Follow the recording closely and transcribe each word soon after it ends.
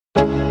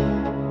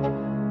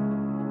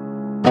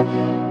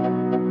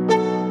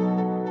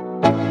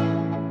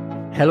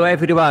Hello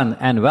everyone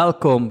and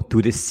welcome to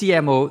the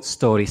CMO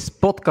Stories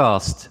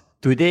podcast.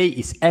 Today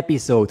is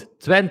episode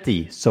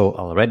 20, so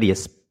already a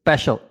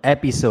special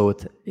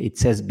episode.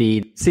 It has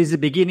been since the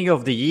beginning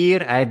of the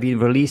year. I've been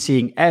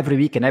releasing every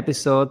week an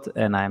episode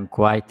and I'm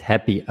quite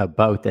happy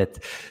about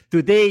it.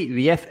 Today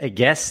we have a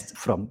guest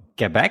from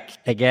Quebec,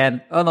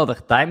 again another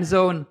time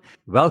zone.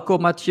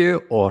 Welcome Mathieu,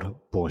 or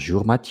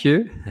bonjour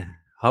Mathieu.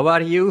 How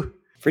are you?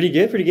 Pretty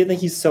good.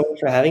 Thank you so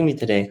much for having me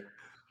today.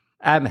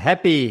 I'm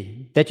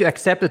happy that you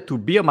accepted to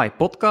be on my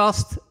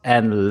podcast.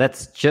 And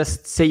let's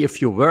just say a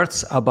few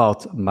words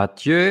about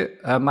Mathieu,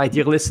 my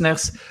dear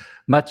listeners.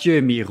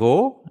 Mathieu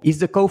Mireault is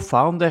the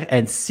co-founder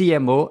and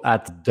CMO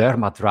at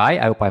Dermadry,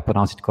 I hope I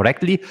pronounced it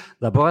correctly,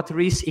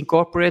 Laboratories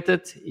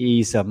Incorporated.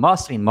 He's a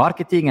master in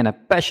marketing and a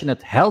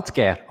passionate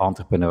healthcare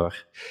entrepreneur.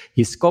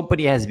 His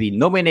company has been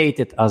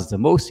nominated as the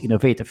most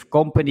innovative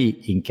company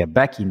in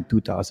Quebec in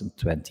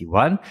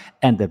 2021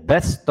 and the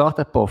best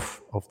startup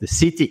of the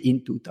city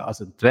in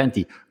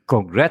 2020.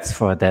 Congrats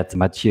for that,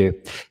 Mathieu.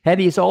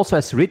 And he also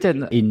has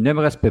written in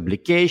numerous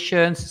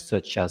publications,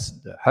 such as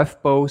the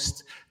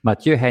HuffPost.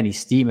 Mathieu and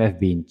his team have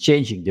been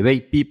changing the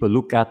way people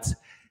look at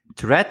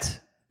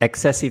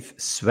excessive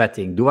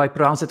sweating. Do I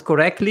pronounce it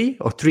correctly?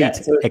 Or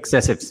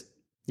excessive?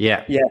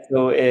 Yeah. Yeah,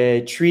 so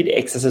treat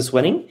excessive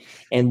sweating.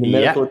 And the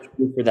medical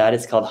term for that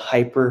is called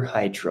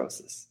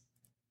hyperhidrosis.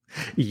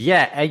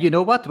 Yeah, and you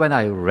know what? When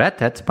I read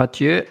that,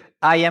 Mathieu,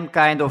 I am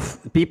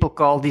people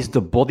call this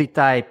the body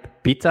type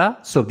pitta.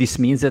 So this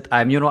means that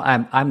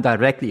I'm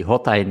directly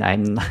hot.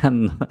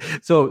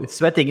 So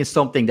sweating is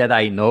something that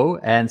I know.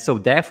 And so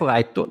therefore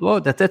I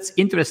thought, that's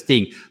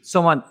interesting.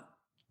 Someone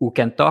who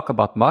can talk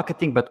about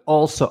marketing, but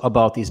also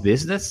about his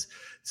business.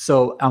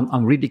 So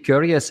I'm really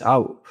curious,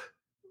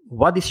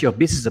 what is your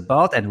business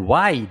about and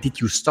why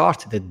did you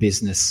start that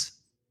business?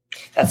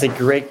 That's a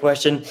great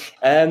question.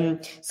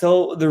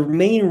 So the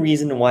main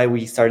reason why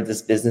we started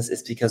this business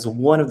is because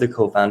one of the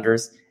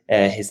co-founders,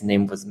 his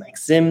name was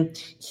Maxime,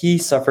 he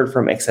suffered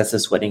from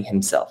excessive sweating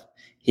himself.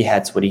 He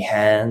had sweaty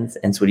hands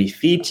and sweaty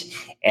feet,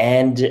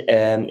 and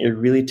it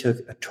really took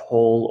a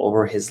toll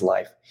over his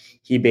life.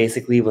 He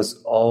basically was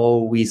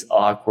always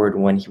awkward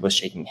when he was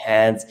shaking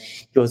hands.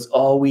 He was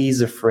always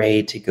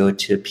afraid to go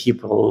to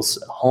people's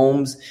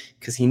homes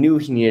because he knew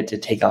he needed to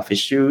take off his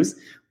shoes,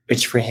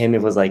 which for him,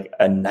 it was like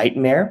a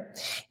nightmare.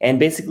 And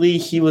basically,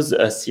 he was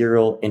a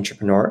serial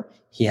entrepreneur.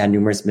 He had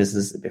numerous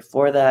businesses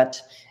before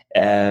that.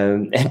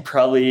 And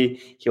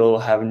probably he'll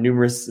have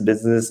numerous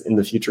business in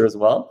the future as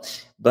well.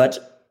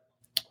 But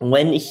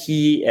when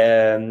he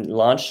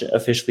launched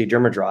officially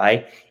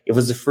Dermadry, it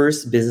was the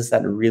first business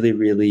that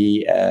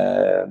really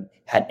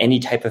had any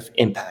type of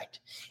impact.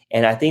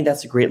 And I think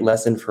that's a great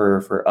lesson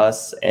for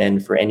us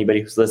and for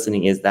anybody who's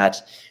listening, is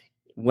that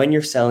when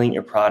you're selling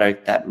a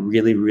product that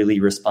really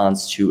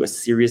responds to a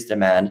serious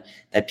demand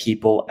that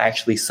people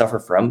actually suffer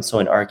from, so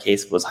in our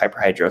case it was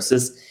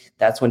hyperhidrosis,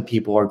 that's when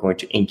people are going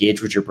to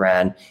engage with your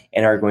brand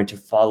and are going to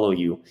follow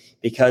you.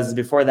 Because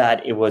before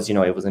that, it was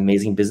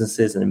amazing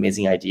businesses and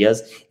amazing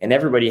ideas, and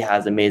everybody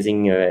has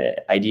amazing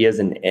ideas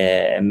and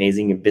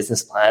amazing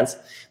business plans.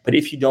 But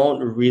if you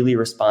don't really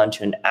respond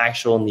to an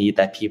actual need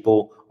that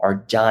people are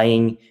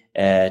dying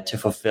to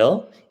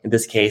fulfill, in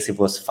this case, it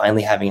was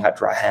finally having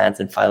dry hands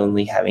and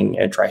finally having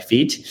dry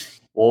feet,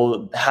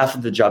 well, half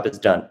of the job is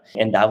done.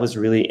 And that was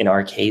really in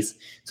our case.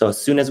 So as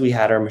soon as we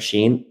had our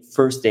machine,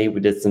 first day we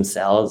did some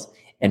sales.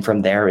 And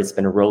from there, it's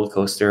been a roller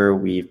coaster.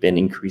 We've been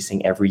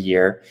increasing every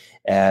year.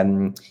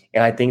 And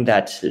I think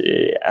that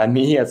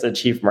me as a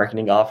chief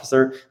marketing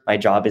officer, my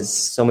job is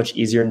so much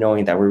easier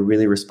knowing that we're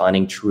really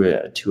responding to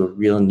a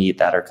real need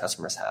that our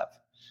customers have.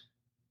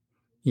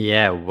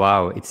 Yeah,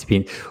 wow. It's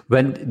been,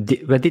 when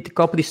did the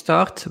company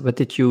start? When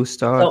did you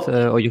start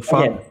or you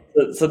found? Okay.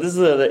 So this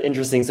is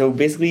interesting. So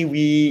basically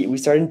we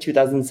started in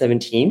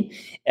 2017.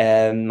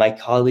 My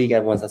colleague,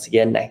 once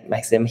again,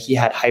 Maxime, he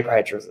had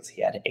hyperhidrosis.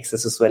 He had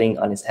excessive sweating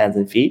on his hands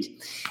and feet.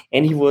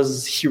 And he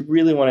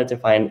really wanted to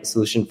find a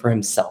solution for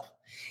himself.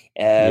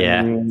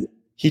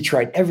 He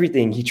tried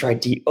everything. He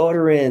tried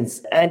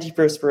deodorants,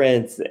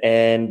 antiperspirants,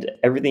 and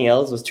everything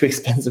else was too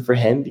expensive for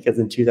him because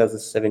in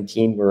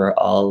 2017, we were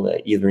all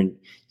either in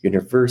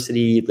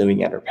university,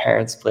 living at our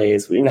parents'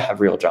 place. We didn't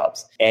have real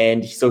jobs.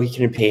 And so he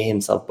couldn't pay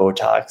himself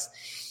Botox.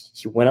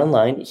 He went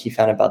online. He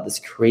found about this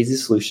crazy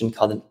solution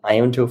called an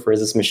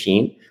iontophoresis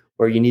machine,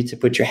 where you need to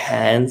put your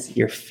hands,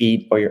 your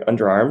feet, or your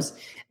underarms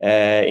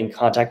in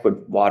contact with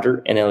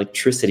water and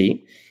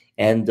electricity.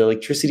 And the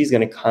electricity is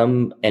going to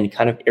come and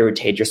kind of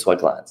irritate your sweat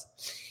glands.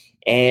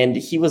 And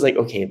he was like,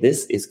 okay,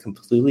 this is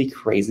completely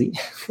crazy.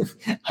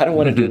 I don't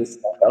want to do this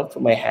myself,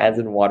 put my hands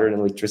in water and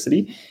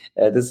electricity.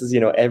 This is,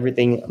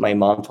 everything my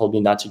mom told me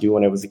not to do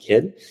when I was a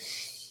kid.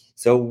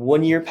 So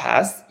 1 year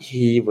passed.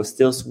 He was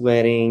still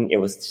sweating. It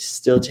was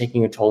still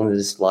taking a toll on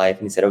his life.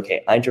 And he said,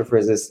 okay,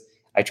 iontophoresis.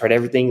 I tried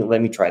everything.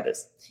 Let me try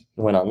this. He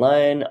went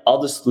online. All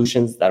the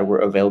solutions that were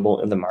available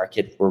in the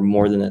market were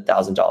more than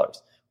 $1,000.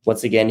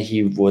 Once again,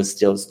 he was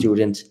still a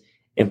student.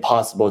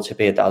 Impossible to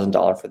pay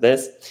 $1,000 for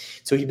this.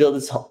 So he built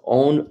his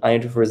own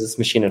iontophoresis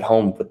machine at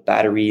home with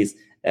batteries,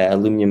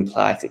 aluminum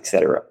plaques,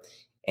 etc.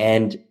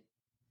 And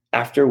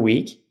after a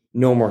week,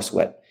 no more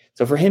sweat.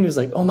 So for him, it was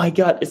like, oh my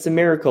God, it's a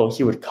miracle.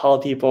 He would call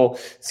people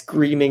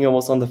screaming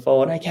almost on the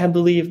phone, I can't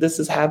believe this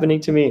is happening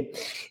to me.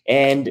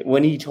 And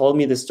when he told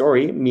me the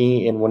story,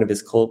 me and one of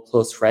his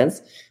close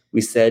friends,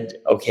 we said,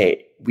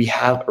 okay, we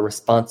have a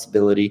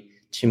responsibility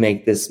to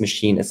make this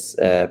machine as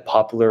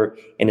popular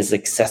and as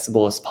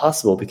accessible as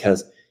possible,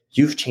 because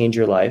you've changed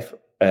your life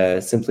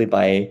simply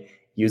by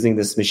using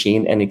this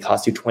machine, and it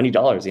costs you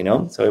 $20, you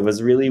know? So it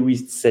was really, we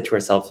said to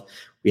ourselves,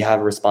 we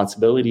have a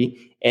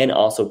responsibility, and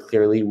also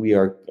clearly we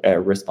are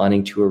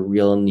responding to a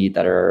real need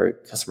that our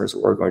customers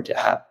were going to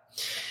have.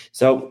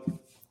 So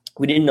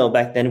we didn't know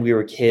back then, we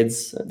were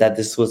kids, that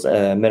this was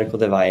a medical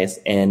device,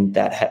 and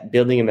that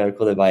building a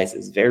medical device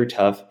is very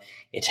tough.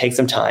 It takes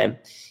some time.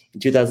 In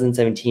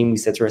 2017, we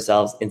said to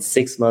ourselves, in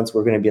 6 months,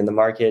 we're going to be on the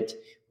market.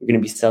 We're going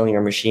to be selling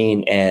our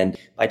machine. And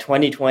by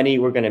 2020,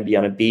 we're going to be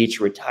on a beach,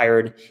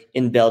 retired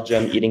in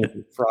Belgium, eating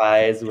some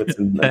fries with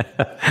some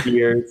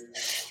beers.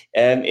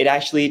 It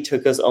actually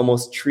took us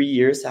almost 3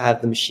 years to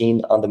have the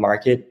machine on the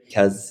market,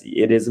 because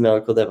it is a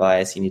medical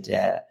device. You need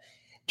to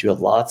do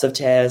lots of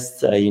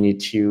tests. You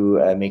need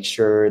to make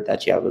sure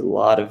that you have a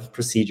lot of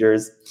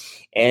procedures.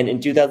 And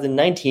in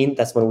 2019,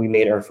 that's when we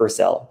made our first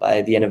sale,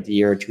 by the end of the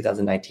year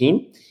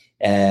 2019.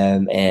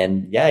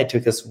 And yeah, it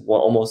took us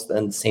almost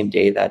on the same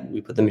day that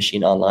we put the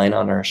machine online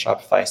on our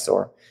Shopify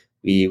store.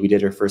 We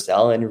did our first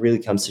sale, and it really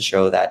comes to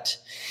show that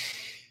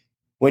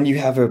when you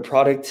have a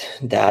product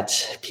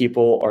that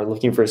people are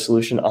looking for a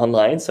solution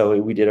online. So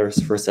we did our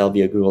first sale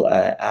via Google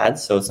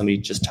Ads. So somebody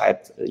just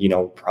typed,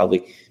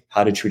 probably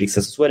how to treat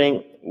excessive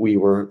sweating. We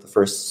were the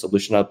first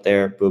solution up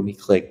there. Boom, he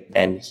clicked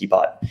and he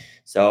bought.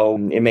 So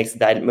it makes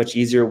that much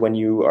easier when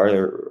you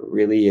are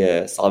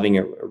really solving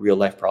a real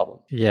life problem.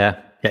 Yeah.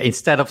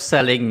 Instead of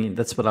selling,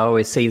 that's what I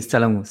always say,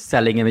 instead of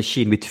selling a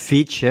machine with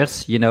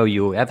features,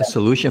 you have a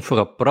solution for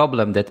a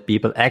problem that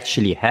people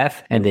actually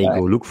have, and they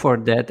go look for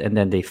that, and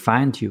then they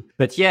find you.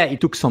 But yeah,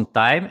 it took some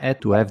time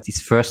to have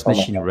this first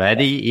machine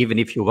ready, even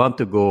if you want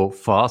to go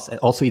fast.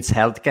 Also, it's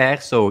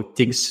healthcare, so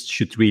things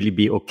should really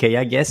be okay,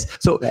 I guess.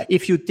 So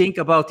if you think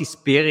about this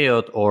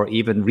period or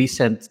even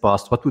recent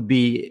past, what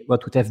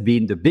would have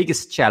been the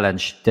biggest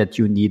challenge that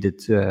you needed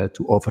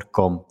to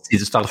overcome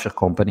since the start of your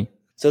company?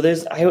 So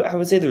I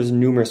would say there's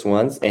numerous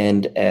ones,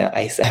 and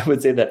I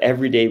would say that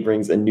every day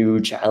brings a new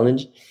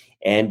challenge.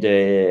 And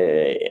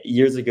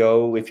years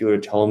ago, if you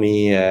would have told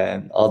me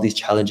all these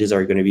challenges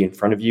are going to be in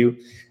front of you,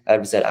 I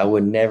would have said I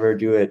would never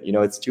do it.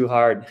 It's too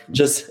hard.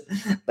 Just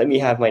let me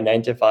have my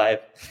 9 to 5.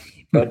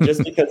 But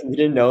just because we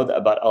didn't know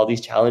about all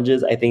these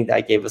challenges, I think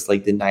that gave us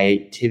like the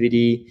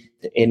naivety,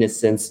 the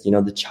innocence,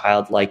 the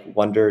childlike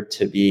wonder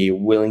to be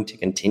willing to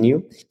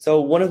continue.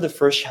 So one of the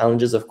first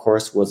challenges, of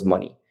course, was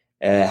money.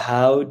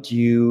 How do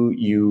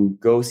you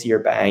go see your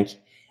bank?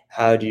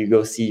 How do you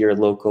go see your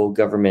local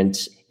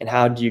government? And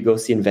how do you go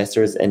see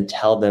investors and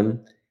tell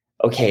them,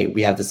 okay,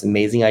 we have this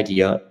amazing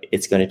idea.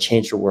 It's going to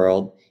change the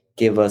world.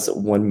 Give us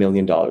 $1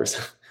 million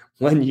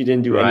when you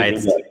didn't do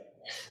anything yet.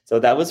 So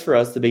that was for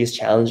us the biggest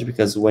challenge,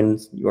 because when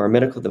you are a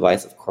medical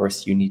device, of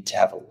course, you need to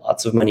have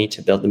lots of money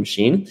to build the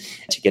machine,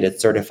 to get it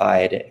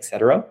certified,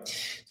 etc.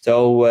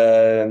 So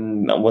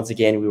once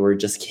again, we were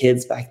just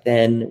kids back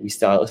then. We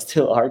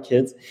still are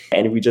kids,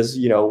 and we just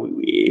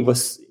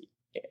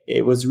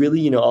it was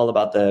really all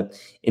about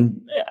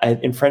in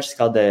French it's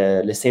called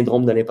le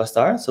syndrome de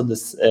l'imposteur. So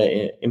this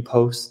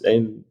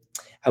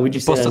how would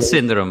you say imposter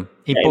syndrome?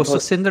 Imposter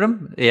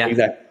syndrome? Yeah,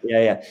 exactly.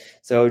 Yeah.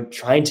 So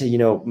trying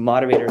to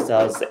motivate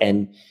ourselves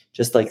and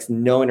just like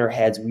know in our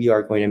heads we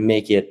are going to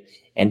make it,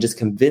 and just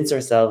convince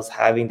ourselves,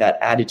 having that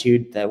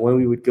attitude that when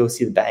we would go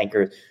see the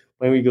banker,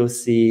 when we go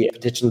see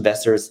potential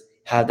investors,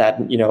 have that,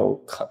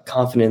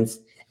 confidence,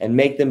 and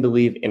make them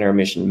believe in our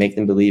mission, make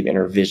them believe in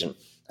our vision.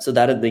 So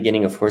that at the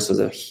beginning, of course, was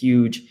a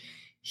huge,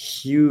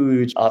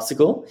 huge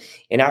obstacle.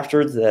 And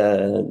after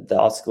the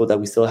obstacle that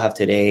we still have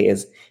today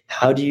is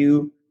how do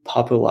you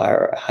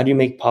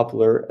make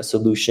popular a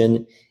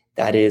solution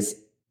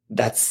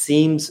that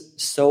seems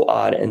so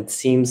odd and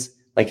seems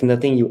like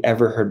nothing you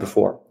ever heard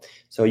before.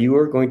 So you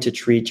are going to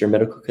treat your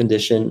medical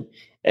condition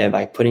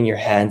by putting your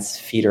hands,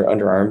 feet, or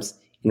underarms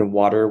in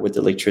water with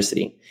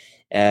electricity.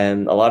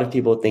 And a lot of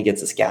people think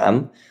it's a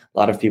scam. A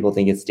lot of people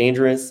think it's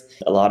dangerous.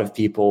 A lot of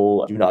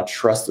people do not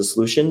trust the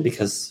solution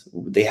because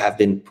they have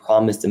been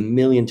promised a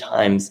million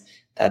times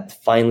that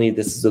finally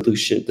this is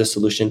the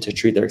solution to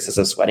treat their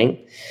excessive sweating.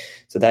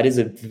 So that is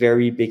a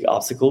very big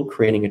obstacle,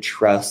 creating a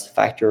trust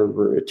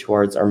factor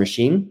towards our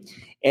machine.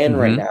 And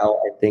right now,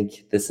 I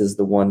think this is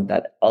the one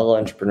that all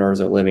entrepreneurs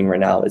are living right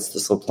now. It's the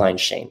supply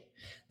chain.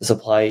 The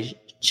supply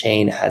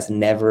chain has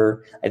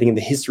never, I think in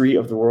the history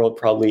of the world,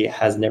 probably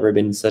has never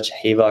been such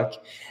havoc.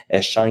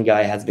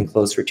 Shanghai has been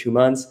closed for 2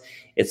 months.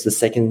 It's the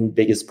second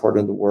biggest port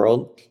in the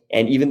world.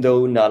 And even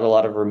though not a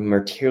lot of our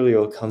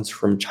material comes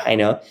from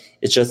China,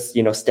 it's just,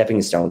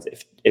 stepping stones.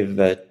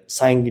 If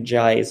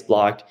Shanghai is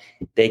blocked,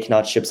 they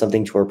cannot ship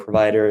something to our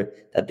provider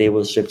that they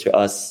will ship to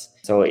us.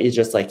 So it's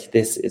just like,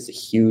 this is a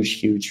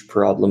huge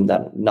problem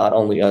that not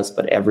only us,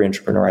 but every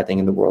entrepreneur, I think,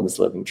 in the world is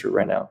living through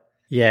right now.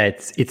 Yeah,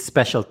 it's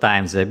special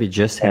times. We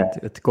just had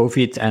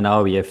COVID, and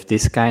now we have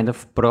this kind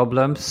of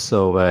problems.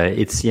 So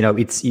it's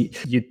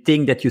you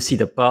think that you see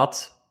the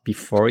path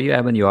before you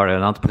when you are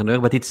an entrepreneur,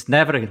 but it's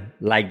never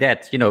like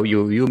that.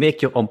 You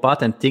make your own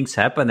path and things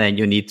happen, and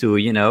you need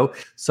to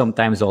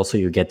sometimes also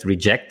you get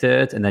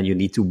rejected, and then you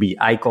need to be.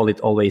 I call it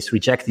always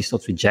reject. It's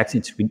not rejection,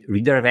 it's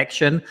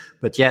redirection.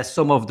 But yes,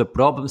 some of the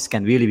problems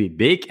can really be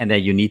big, and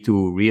then you need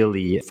to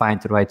really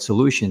find the right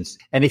solutions.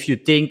 And if you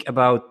think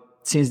about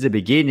since the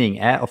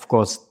beginning, of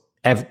course,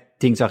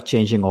 things are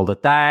changing all the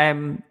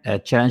time.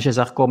 Challenges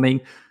are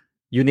coming.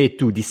 You need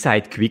to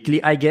decide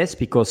quickly, I guess,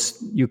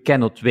 because you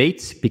cannot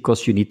wait,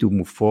 because you need to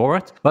move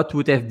forward. What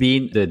would have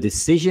been the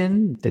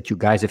decision that you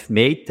guys have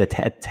made that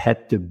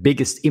had the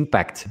biggest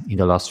impact in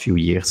the last few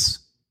years?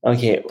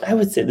 Okay, I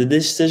would say the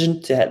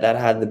decision that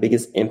had the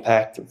biggest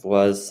impact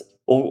was,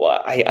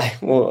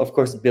 well, of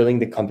course, building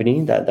the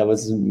company. That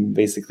was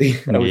basically,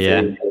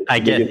 I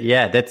get,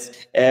 yeah, that's.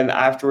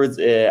 Afterwards,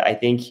 I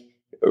think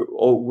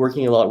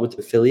working a lot with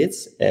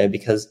affiliates,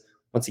 because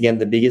once again,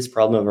 the biggest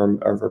problem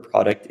of our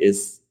product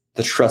is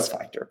the trust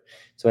factor.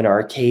 So in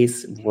our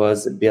case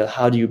was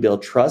how do you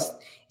build trust?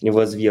 And it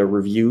was via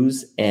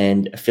reviews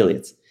and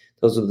affiliates.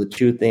 Those are the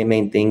two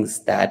main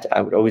things that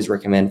I would always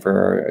recommend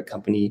for a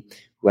company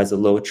who has a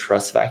low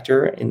trust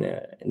factor in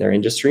their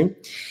industry.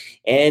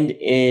 And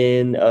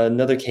in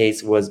another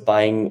case was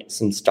buying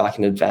some stock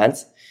in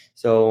advance.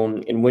 So,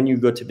 and when you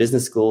go to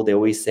business school, they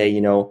always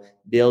say,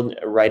 build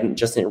right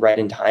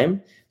in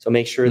time. So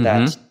make sure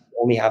that you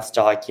only have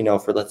stock,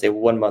 for let's say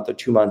 1 month or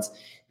 2 months,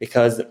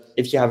 because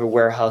if you have a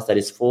warehouse that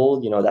is full,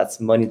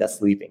 that's money that's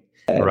sleeping.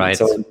 Right.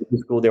 So in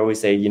business school, they always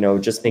say,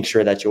 just make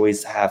sure that you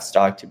always have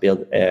stock to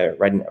build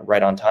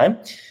right on time.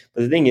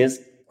 But the thing is,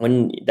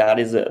 when that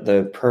is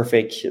the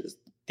perfect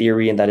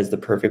theory and that is the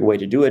perfect way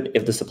to do it,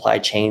 if the supply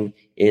chain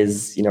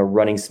is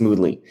running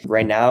smoothly.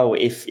 Right now,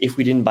 if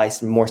we didn't buy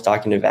some more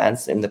stock in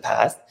advance in the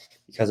past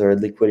because our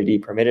liquidity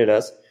permitted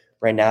us,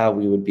 right now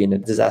we would be in a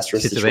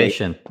disastrous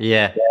situation.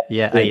 Yeah.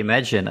 I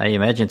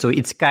imagine. So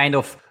it's kind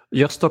of,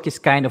 your stock is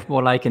kind of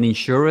more like an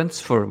insurance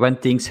for when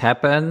things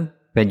happen,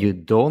 when you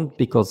don't,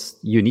 because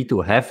you need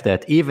to have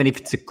that. Even if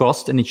it's a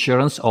cost, and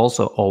insurance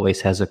also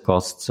always has a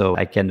cost. So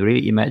I can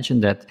really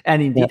imagine that.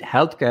 And indeed,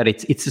 healthcare,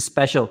 it's a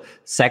special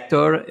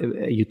sector.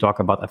 You talk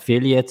about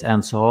affiliates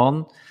and so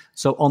on.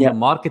 So on the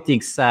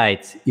marketing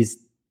side,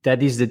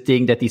 that is the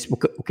thing that is,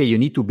 okay, you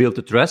need to build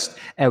the trust.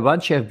 And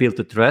once you have built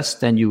the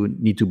trust, then you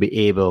need to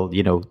be able,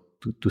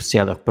 to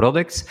sell your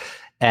products.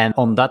 And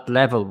on that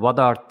level, what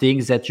are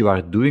things that you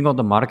are doing on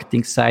the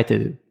marketing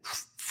side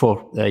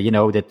for,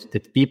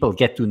 that people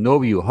get to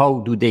know you? How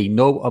do they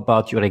know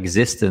about your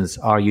existence?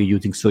 Are you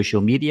using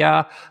social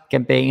media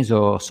campaigns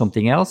or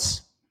something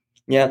else?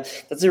 Yeah,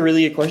 that's a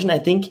really good question. I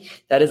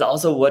think that is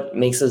also what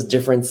makes us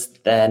different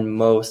than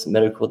most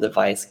medical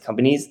device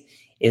companies,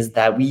 is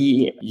that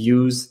we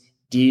use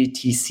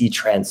DTC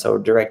trends, so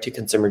direct to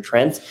consumer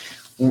trends.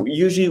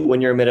 Usually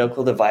when you're a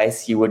medical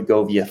device, you would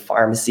go via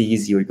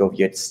pharmacies, you would go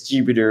via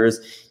distributors,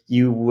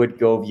 you would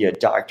go via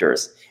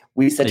doctors.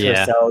 We said to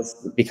ourselves,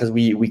 because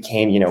we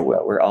came,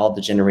 we're all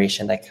the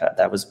generation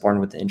that was born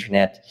with the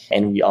internet,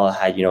 and we all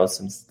had,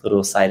 some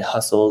little side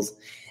hustles.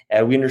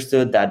 We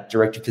understood that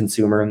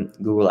direct-to-consumer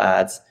Google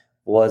Ads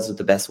was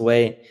the best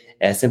way,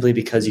 simply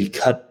because you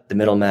cut the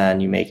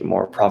middleman, you make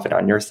more profit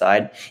on your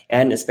side,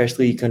 and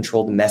especially you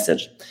control the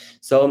message.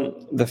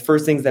 So the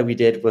first things that we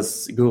did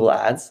was Google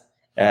Ads,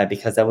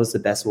 because that was the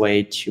best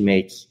way to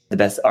make the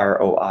best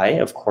ROI,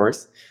 of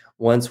course.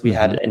 Once we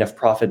had enough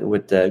profit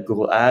with the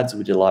Google Ads,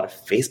 we did a lot of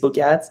Facebook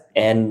ads,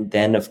 and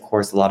then, of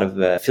course, a lot of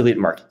affiliate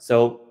marketing.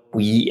 So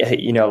we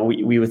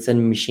would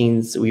send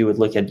machines. We would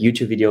look at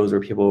YouTube videos where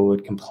people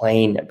would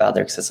complain about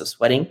their excessive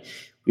sweating.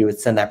 We would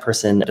send that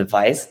person a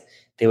device.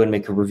 They would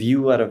make a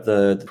review out of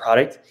the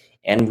product,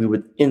 and we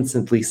would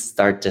instantly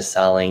start to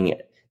selling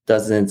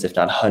dozens, if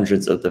not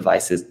hundreds, of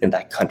devices in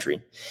that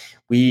country.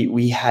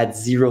 We had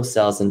 0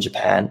 sales in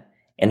Japan,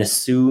 and as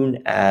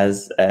soon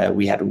as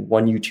we had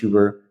one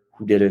YouTuber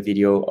who did a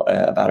video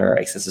about our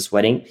excessive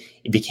sweating,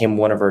 it became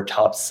one of our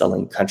top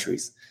selling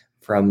countries.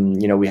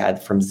 We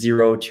had from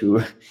 0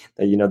 to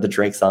the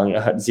Drake song,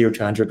 0 to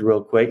 100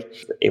 real quick.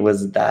 It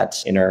was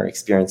that in our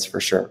experience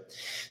for sure.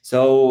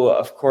 So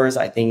of course,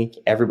 I think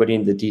everybody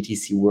in the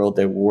DTC world,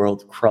 the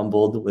world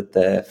crumbled with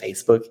the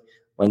Facebook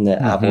when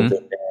the Apple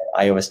did the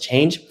iOS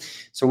change.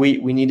 So we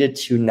needed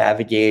to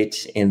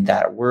navigate in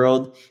that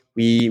world.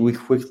 We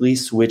quickly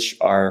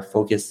switched our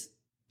focus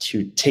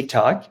to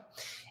TikTok,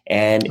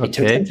 and it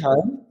took some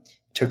time.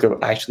 It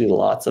took actually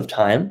lots of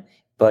time.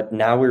 But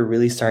now we're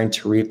really starting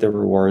to reap the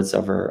rewards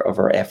of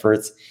our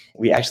efforts.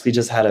 We actually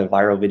just had a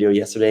viral video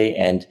yesterday,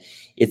 and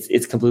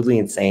it's completely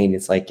insane.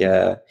 It's like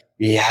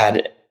we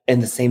had, in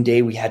the same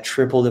day, we had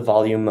triple the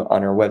volume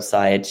on our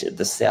website.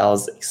 The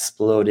sales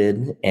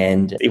exploded,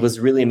 and it was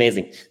really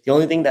amazing. The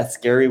only thing that's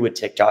scary with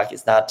TikTok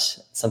is not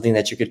something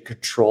that you could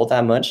control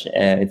that much.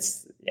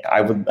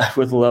 I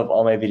would love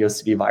all my videos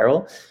to be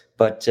viral,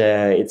 but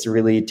it's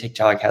really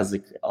TikTok has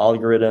the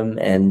algorithm,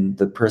 and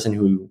the person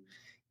who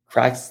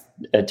cracks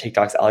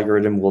TikTok's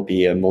algorithm will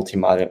be a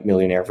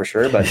multi-millionaire for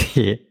sure. But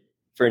Yeah.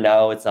 for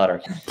now, it's not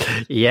our.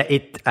 Yeah,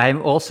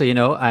 I'm also,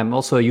 I'm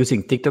also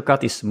using TikTok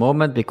at this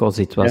moment because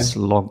it was a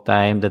long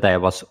time that I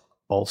was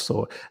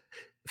also.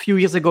 A few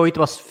years ago, it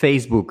was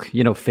Facebook,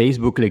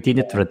 Facebook,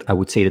 LinkedIn, I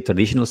would say the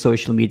traditional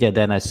social media.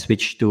 Then I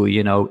switched to,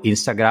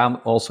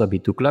 Instagram, also a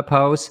bit to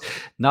Clubhouse.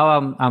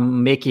 Now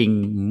I'm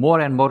making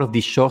more and more of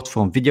this short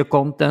form video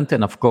content.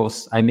 And of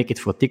course, I make it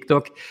for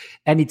TikTok.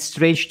 And it's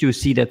strange to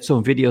see that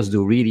some videos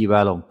do really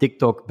well on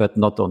TikTok, but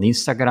not on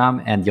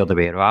Instagram, and the other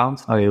way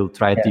around. I will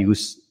try to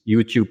use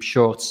YouTube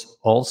Shorts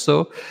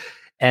also.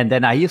 And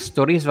then I hear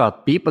stories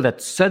about people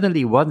that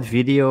suddenly one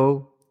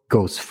video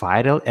goes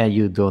viral and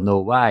you don't know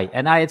why.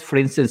 And I had, for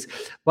instance,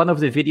 one of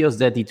the videos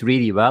that did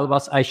really well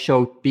was I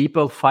showed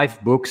people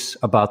 5 books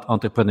about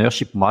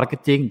entrepreneurship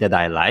marketing that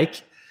I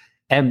like.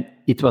 And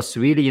it was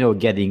really,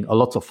 getting a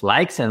lot of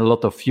likes and a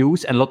lot of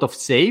views and a lot of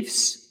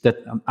saves that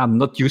I'm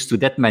not used to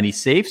that many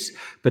saves.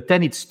 But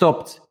then it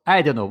stopped.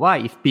 I don't know why.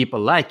 If people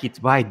like it,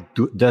 why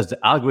does the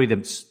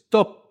algorithm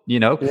stop?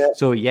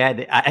 So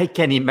I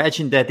can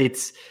imagine that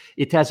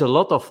it has a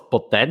lot of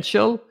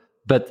potential,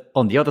 but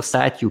on the other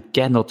side, you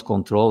cannot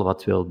control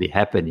what will be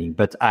happening.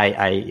 But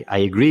I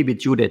agree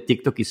with you that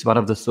TikTok is one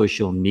of the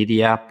social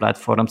media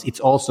platforms.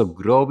 It's also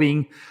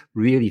growing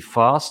really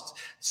fast.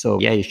 So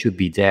you should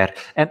be there.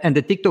 And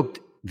the TikTok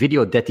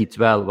video that did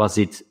well, was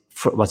it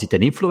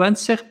an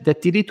influencer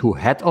that did it who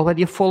had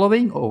already a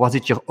following, or was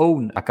it your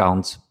own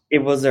account?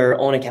 It was our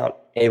own account.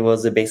 It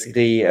was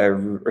basically a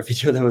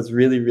video that was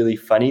really, really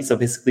funny. So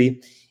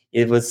basically,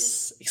 it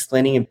was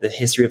explaining the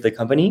history of the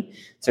company.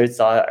 So it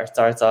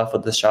starts off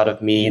with the shot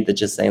of me that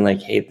just saying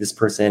like, hey, this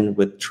person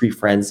with 3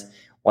 friends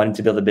wanted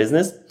to build a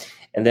business.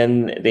 And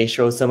then they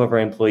show some of our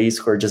employees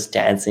who are just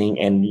dancing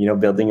and,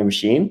 building a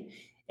machine.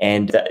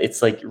 And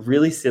it's like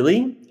really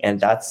silly. And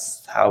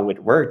that's how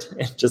it worked.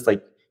 It just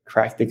like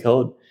cracked the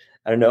code.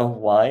 I don't know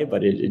why,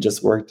 but it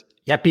just worked.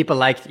 Yeah, people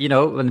like,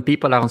 when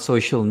people are on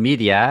social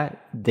media,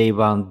 they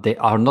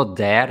are not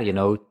there,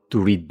 to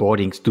read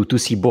boring, to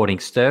see boring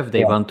stuff.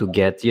 They want to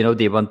get,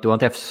 they want to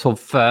have some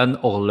fun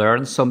or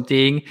learn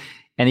something.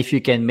 And if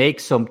you can make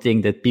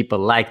something that people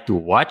like to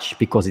watch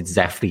because it's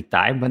their free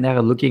time when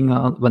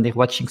they're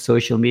watching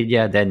social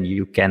media, then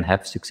you can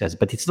have success.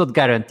 But it's not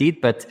guaranteed.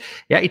 But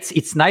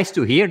it's nice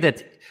to hear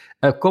that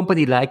a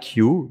company like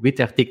you with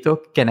their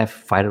TikTok can have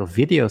viral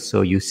videos.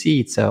 So you see,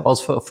 it's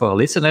also for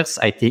listeners,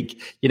 I think,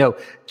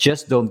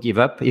 just don't give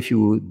up if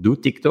you do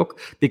TikTok.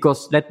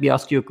 Because let me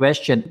ask you a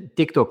question.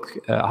 TikTok,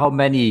 how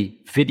many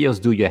videos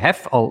do you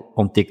have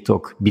on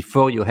TikTok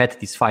before you had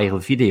this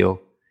viral video?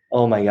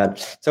 Oh my God.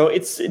 So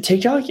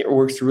TikTok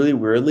works really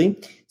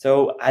weirdly.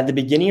 So at the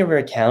beginning of our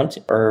account,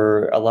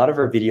 a lot of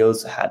our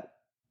videos had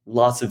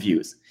lots of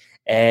views.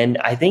 And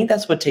I think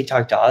that's what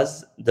TikTok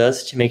does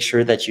to make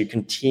sure that you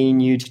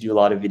continue to do a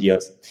lot of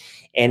videos.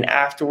 And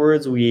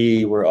afterwards,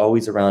 we were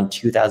always around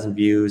 2,000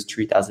 views,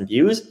 3,000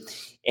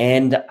 views.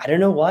 And I don't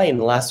know why in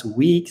the last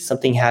week,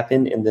 something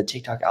happened in the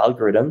TikTok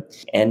algorithm.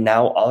 And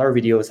now all our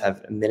videos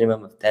have a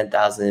minimum of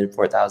 10,000,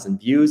 4,000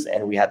 views.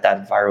 And we had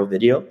that viral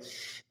video.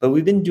 But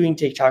we've been doing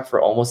TikTok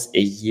for almost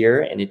a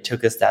year. And it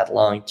took us that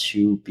long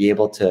to be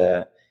able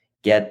to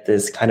get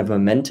this kind of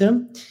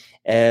momentum.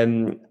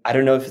 I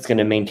don't know if it's going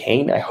to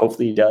maintain. I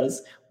hopefully it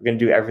does. We're going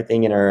to do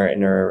everything in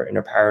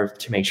our power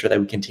to make sure that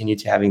we continue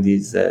to having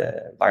these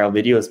viral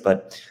videos.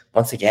 But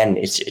once again,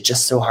 it's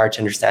just so hard to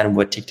understand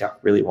what TikTok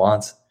really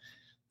wants.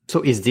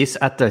 So is this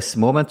at this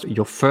moment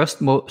your first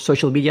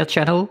social media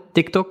channel,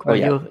 TikTok?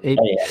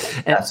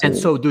 And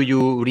so do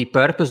you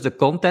repurpose the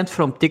content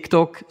from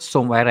TikTok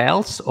somewhere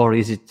else, or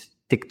is it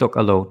TikTok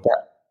alone?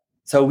 Yeah.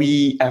 So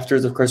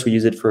afterwards, of course, we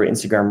use it for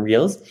Instagram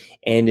Reels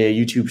and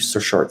YouTube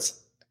Shorts.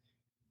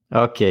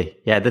 Okay.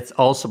 Yeah, that's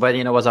also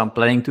what I'm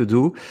planning to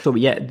do. So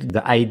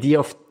the idea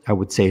of, I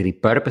would say,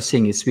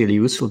 repurposing is really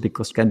useful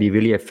because it can be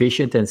really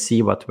efficient and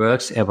see what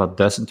works and what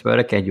doesn't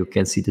work, and you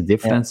can see the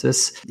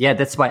differences. Yeah,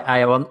 that's why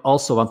I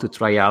also want to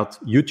try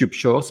out YouTube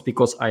Shorts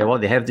because I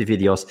already have the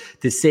videos.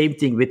 The same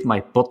thing with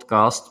my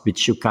podcast,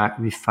 which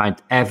we find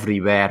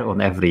everywhere on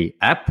every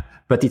app,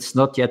 but it's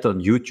not yet on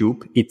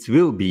YouTube. It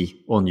will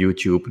be on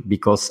YouTube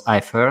because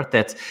I've heard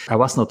that, I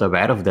was not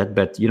aware of that,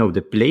 but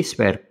the place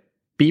where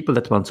people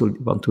that want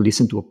to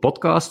listen to a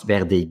podcast,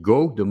 where they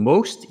go the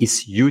most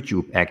is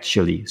YouTube,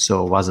 actually.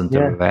 So I wasn't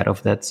aware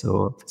of that.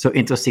 So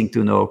interesting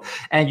to know.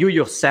 And you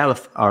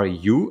yourself, are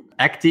you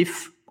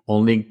active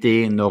on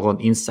LinkedIn or on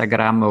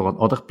Instagram or on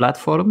other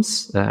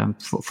platforms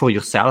for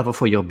yourself or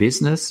for your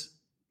business?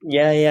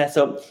 Yeah.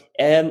 So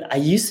I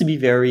used to be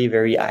very,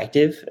 very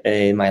active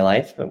in my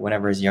life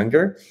whenever I was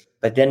younger.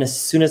 But then as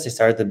soon as I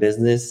started the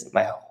business,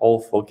 my whole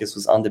focus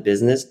was on the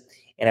business.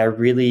 And I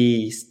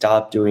really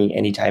stopped doing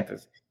any type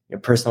of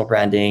personal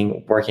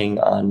branding, working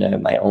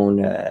on my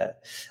own,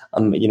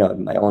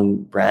 my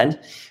own brand.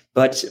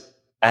 But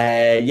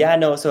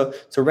So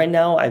right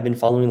now I've been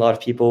following a lot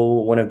of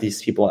people. One of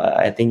these people,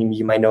 I think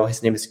you might know,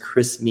 his name is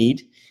Chris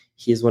Mead.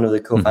 He is one of the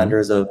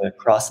co-founders of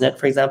CrossNet,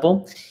 for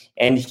example.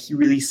 And he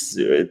really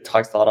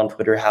talks a lot on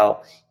Twitter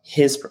how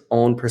his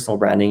own personal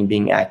branding,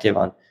 being active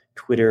on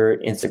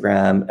Twitter,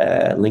 Instagram,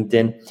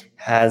 LinkedIn,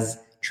 has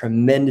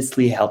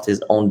tremendously helped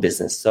his own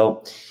business.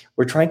 So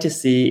we're trying to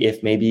see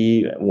if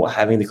maybe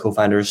having the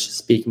co-founders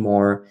speak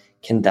more,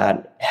 can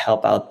that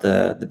help out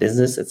the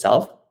business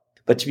itself?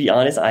 But to be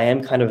honest, I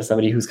am kind of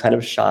somebody who's kind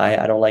of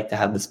shy. I don't like to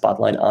have the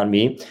spotlight on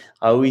me.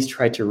 I always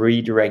try to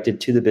redirect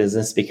it to the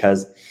business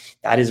because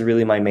that is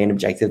really my main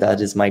objective.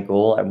 That is my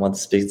goal. I want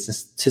this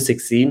business to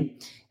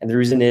succeed. And the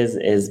reason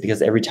is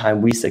because every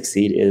time we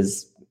succeed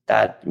is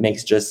that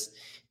makes just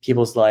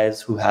people's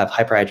lives who have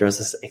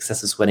hyperhidrosis,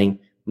 excessive sweating,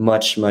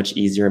 much, much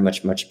easier,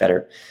 much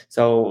better.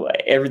 So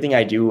everything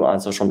I do on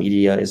social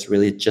media is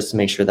really just to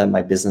make sure that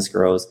my business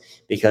grows,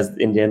 because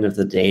in the end of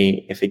the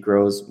day, if it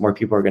grows, more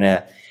people are going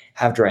to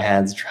have dry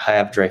hands,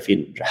 have dry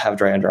feet, have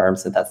dry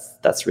underarms. And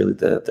that's really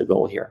the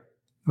goal here.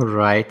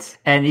 Right.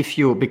 And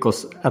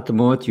because at the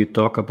moment you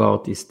talk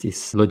about these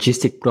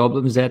logistic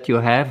problems that you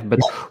have, but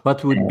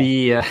what would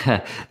be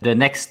the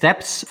next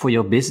steps for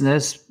your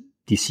business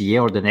this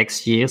year or the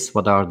next years?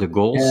 What are the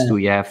goals? Do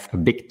you have a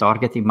big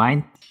target in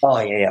mind? Oh,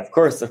 yeah, of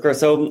course.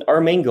 So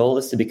our main goal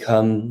is to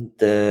become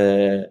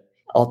the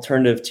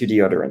alternative to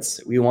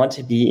deodorants. We want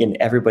to be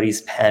in everybody's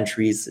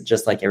pantries,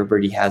 just like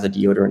everybody has a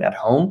deodorant at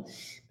home,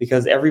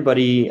 because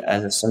everybody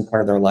at a certain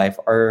point of their life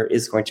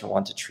is going to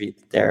want to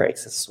treat their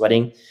excessive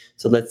sweating.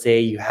 So let's say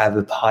you have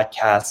a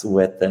podcast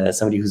with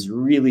somebody who's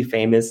really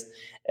famous.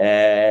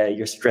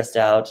 You're stressed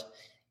out.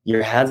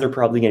 Your hands are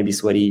probably going to be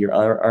sweaty. Your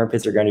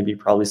armpits are going to be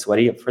probably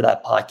sweaty. For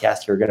that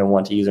podcast, you're going to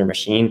want to use our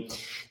machine.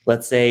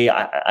 Let's say,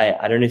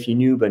 I don't know if you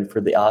knew, but for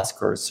the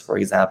Oscars, for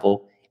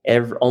example,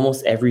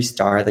 almost every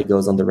star that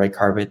goes on the red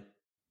carpet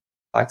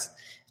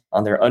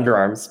on their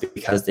underarms,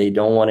 because they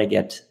don't want to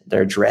get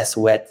their dress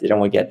wet. They don't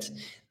want to get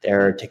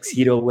their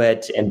tuxedo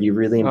wet and be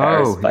really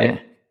embarrassed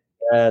by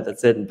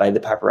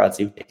the paparazzi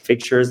who take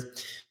pictures.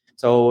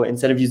 So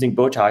instead of using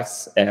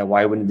Botox,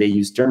 why wouldn't they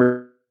use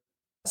Derma?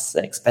 It's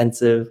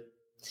expensive.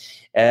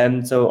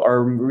 So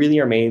our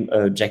main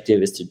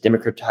objective is to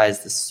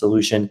democratize this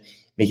solution,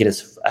 make it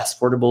as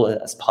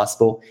affordable as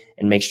possible,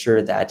 and make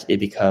sure that it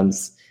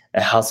becomes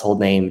a household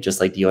name, just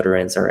like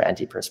deodorants or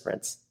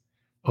antiperspirants.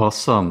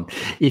 Awesome.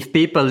 If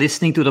people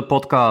listening to the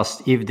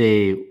podcast, if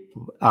they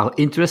are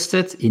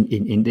interested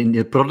in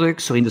the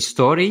products or in the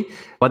story,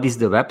 what is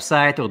the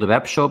website or the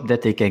web shop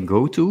that they can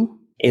go to?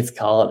 It's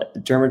called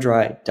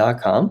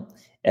dermadry.com.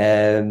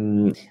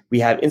 We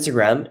have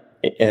Instagram,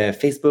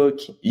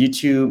 Facebook,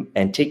 YouTube,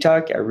 and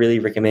TikTok. I really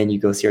recommend you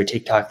go see our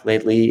TikTok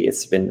lately.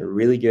 It's been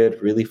really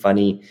good, really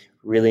funny,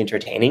 really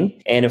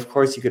entertaining. And of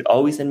course, you could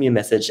always send me a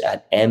message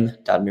at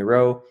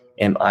m.mireault,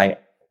 Mireault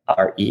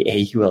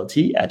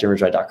at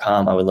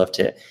dermadry.com. I would love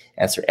to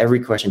answer every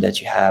question that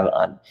you have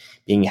on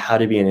how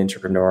to be an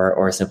entrepreneur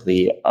or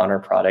simply on our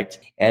product.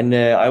 And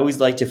I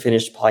always like to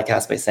finish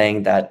podcasts by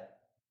saying that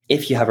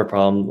if you have a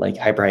problem like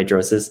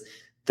hyperhidrosis,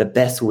 the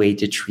best way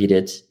to treat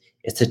it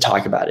is to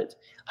talk about it.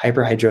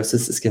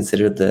 Hyperhidrosis is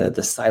considered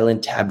the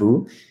silent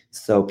taboo.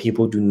 So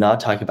people do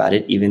not talk about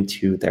it, even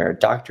to their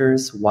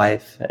doctors,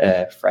 wife,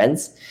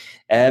 friends.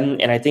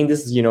 And I think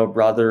this is,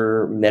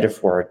 broader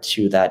metaphor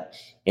to that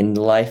in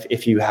life.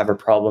 If you have a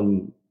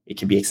problem, it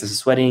could be excessive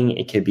sweating.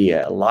 It could be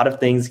a lot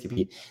of things. It could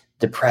be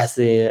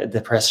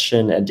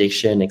depression,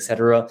 addiction,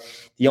 etc.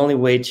 The only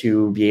way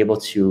to be able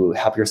to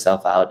help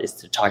yourself out is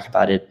to talk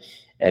about it,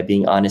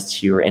 being honest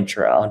to your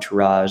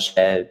entourage,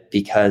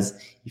 because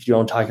if you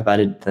don't talk about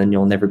it, then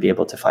you'll never be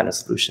able to find a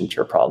solution to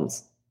your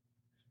problems.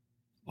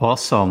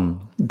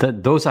 Awesome.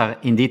 Those are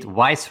indeed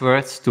wise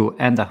words to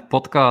end our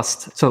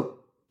podcast. So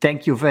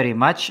thank you very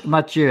much,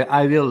 Mathieu.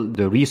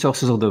 The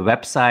resources of the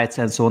websites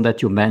and so on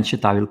that you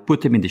mentioned, I will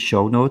put them in the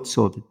show notes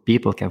so that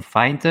people can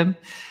find them.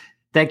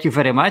 Thank you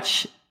very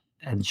much.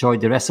 Enjoy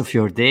the rest of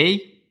your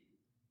day.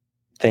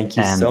 Thank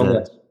you so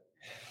much.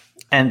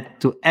 And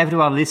to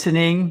everyone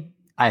listening,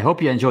 I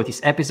hope you enjoyed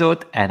this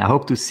episode, and I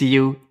hope to see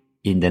you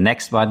in the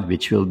next one,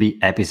 which will be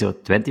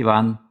episode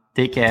 21.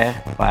 Take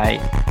care.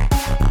 Bye.